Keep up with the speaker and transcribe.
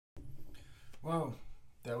Well,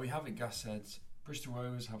 there we have it, Gasheads. Bristol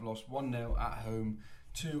Rovers have lost 1-0 at home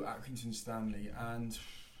to Accrington Stanley, and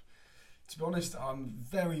to be honest, I'm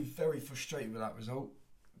very, very frustrated with that result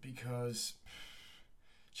because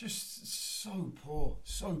just so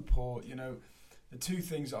poor. You know, the two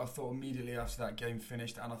things that I thought immediately after that game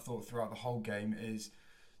finished, and I thought throughout the whole game, is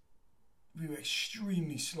we were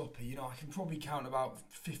extremely sloppy. You know, I can probably count about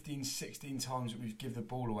 15, 16 times that we've given the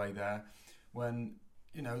ball away there when,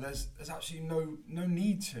 you know, there's absolutely no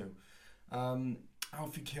need to.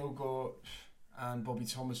 Alfie Kilgore and Bobby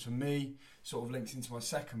Thomas, for me, sort of links into my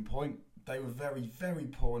second point. They were very, very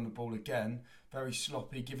poor on the ball again, very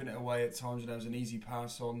sloppy, giving it away at times when there was an easy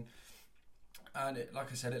pass on. And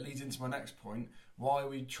like I said, it leads into my next point. Why are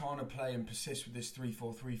we trying to play and persist with this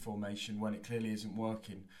 3-4-3 formation when it clearly isn't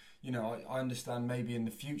working? You know, I understand maybe in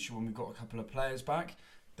the future when we've got a couple of players back,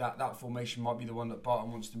 that formation might be the one that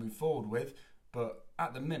Barton wants to move forward with. But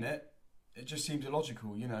at the minute, it just seems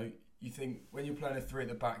illogical. You know, you think when you're playing a three at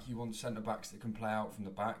the back, you want centre-backs that can play out from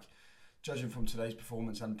the back. Judging from today's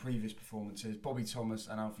performance and previous performances, Bobby Thomas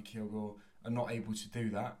and Alfie Kilgore are not able to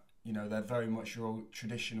do that. You know, they're very much your old,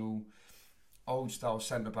 traditional, old-style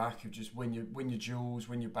centre-back who just win your duels,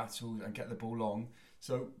 win your battles and get the ball long.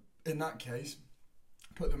 So, in that case,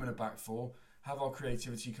 put them in a back four, have our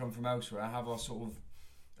creativity come from elsewhere, have our sort of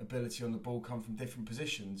ability on the ball come from different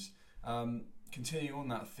positions. Continue on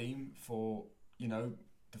that theme for, you know,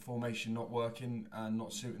 the formation not working and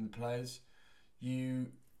not suiting the players. You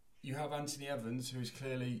have Anthony Evans, who is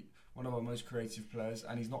clearly one of our most creative players,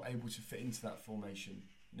 and he's not able to fit into that formation.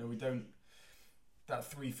 You know, that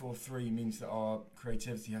 3-4-3 means that our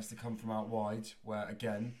creativity has to come from out wide, where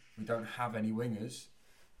again we don't have any wingers,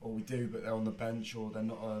 or we do, but they're on the bench, or they're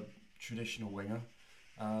not a traditional winger.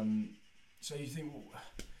 So you think, well,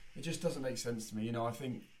 it just doesn't make sense to me. You know, I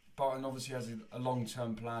think Barton obviously has a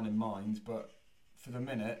long-term plan in mind, but for the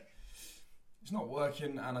minute, it's not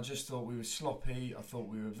working, and I just thought we were sloppy. I thought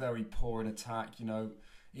we were very poor in attack, you know,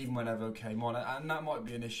 even when Evo came on. And that might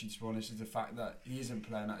be an issue, to be honest, is the fact that he isn't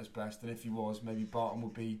playing at his best. And if he was, maybe Barton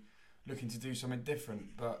would be looking to do something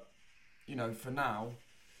different. But, you know, for now,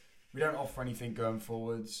 we don't offer anything going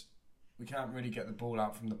forwards. We can't really get the ball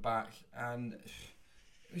out from the back. And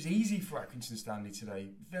it was easy for Accrington Stanley today.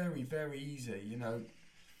 Very, very easy, you know.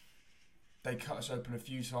 They cut us open a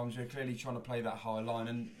few times. We were clearly trying to play that high line,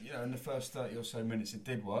 and you know, in the first 30 or so minutes, it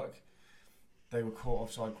did work. They were caught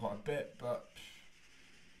offside quite a bit, but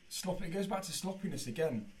sloppy. It goes back to sloppiness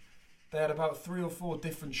again. They had about 3 or 4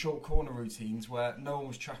 different short corner routines where no one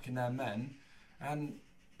was tracking their men, and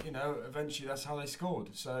you know, eventually that's how they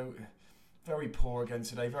scored. So very poor again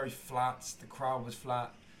today. Very flat. The crowd was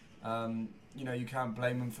flat. You know, you can't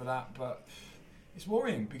blame them for that, but it's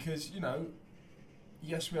worrying because, you know,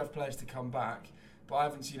 yes, we have players to come back, but I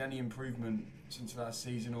haven't seen any improvement since last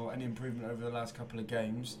season or any improvement over the last couple of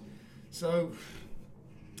games. So,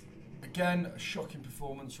 again, a shocking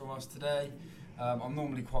performance from us today. I'm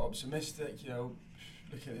normally quite optimistic. You know,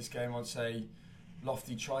 looking at this game, I'd say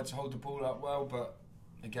Lofty tried to hold the ball up well, but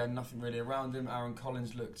again, nothing really around him. Aaron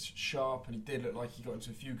Collins looked sharp, and he did look like he got into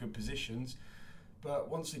a few good positions. But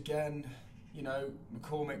once again, you know,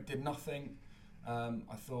 McCormick did nothing.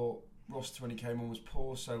 I thought Ross, when he came on, was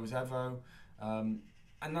poor, so was Evo. And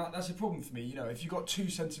that's a problem for me. You know, if you've got 2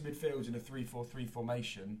 centre midfields in a 3-4-3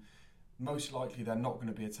 formation, most likely they're not going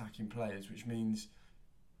to be attacking players, which means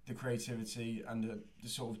the creativity and the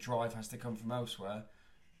sort of drive has to come from elsewhere.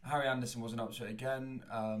 Harry Anderson wasn't up to it again.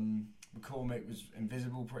 McCormick was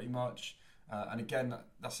invisible pretty much. And again,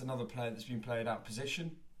 that's another player that's been played out of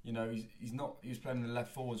position. You know, he was playing in the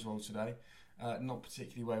left forwards role today, not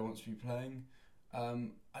particularly where he wants to be playing.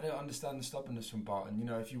 I don't understand the stubbornness from Barton. You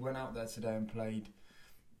know, if you went out there today and played,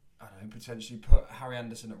 I don't know, potentially put Harry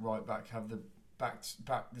Anderson at right back, have the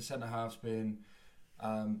the centre halves being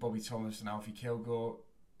Bobby Thomas and Alfie Kilgore,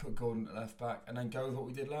 put Gordon at left back, and then go with what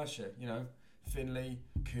we did last year. You know, Finlay,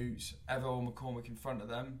 Coots, Evo, and McCormick in front of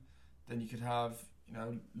them. Then you could have, you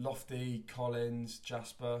know, Lofty, Collins,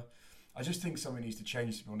 Jasper. I just think something needs to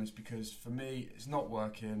change, to be honest, because for me it's not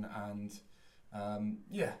working, and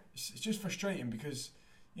it's just frustrating because,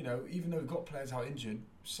 you know, even though we've got players out injured,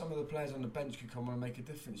 some of the players on the bench could come on and make a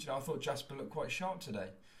difference. You know, I thought Jasper looked quite sharp today,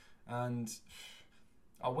 and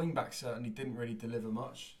our wing back certainly didn't really deliver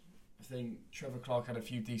much. I think Trevor Clark had a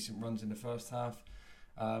few decent runs in the first half.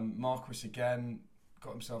 Marquis again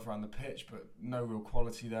got himself around the pitch, but no real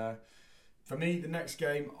quality there. For me, the next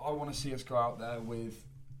game, I want to see us go out there with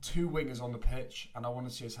 2 wingers on the pitch, and I want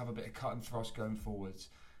to see us have a bit of cut and thrust going forwards.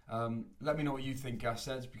 Let me know what you think,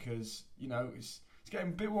 Gasheads, because, you know, it's getting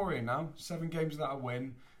a bit worrying now. 7 games without a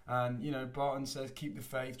win, And, you know, Barton says keep the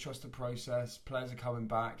faith, trust the process, players are coming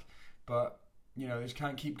back. But, you know, this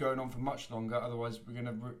can't keep going on for much longer, otherwise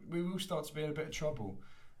we will start to be in a bit of trouble.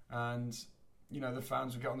 And, you know, the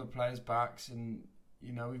fans will get on the players' backs, and,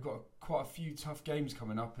 you know, we've got quite a few tough games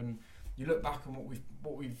coming up. And you look back on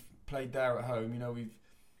what we've played there at home, you know, we've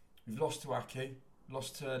lost to Aki,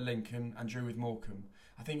 lost to Lincoln, and drew with Morecambe.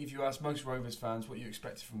 I think if you ask most Rovers fans what you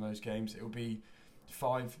expected from those games, it will be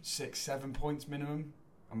 5, 6, 7 points minimum,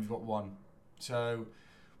 and we've got 1. So,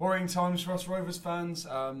 worrying times for us Rovers fans.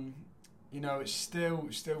 You know, it's still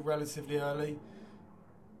relatively early.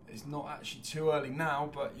 It's not actually too early now,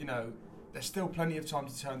 but, you know, there's still plenty of time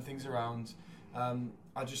to turn things around.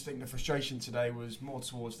 I just think the frustration today was more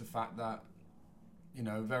towards the fact that, you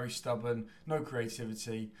know, very stubborn, no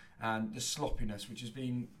creativity, and the sloppiness, which has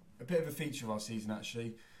been a bit of a feature of our season,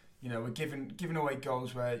 actually. You know, we're giving away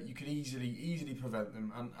goals where you could easily prevent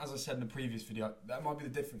them. And as I said in the previous video, that might be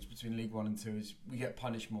the difference between League 1 and 2, is we get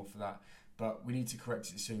punished more for that. But we need to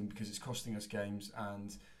correct it soon, because it's costing us games,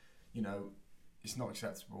 and, you know, it's not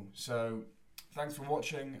acceptable. So, thanks for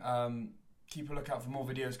watching. Keep a lookout for more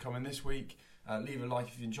videos coming this week. Leave a like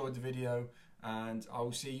if you enjoyed the video, and I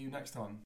will see you next time.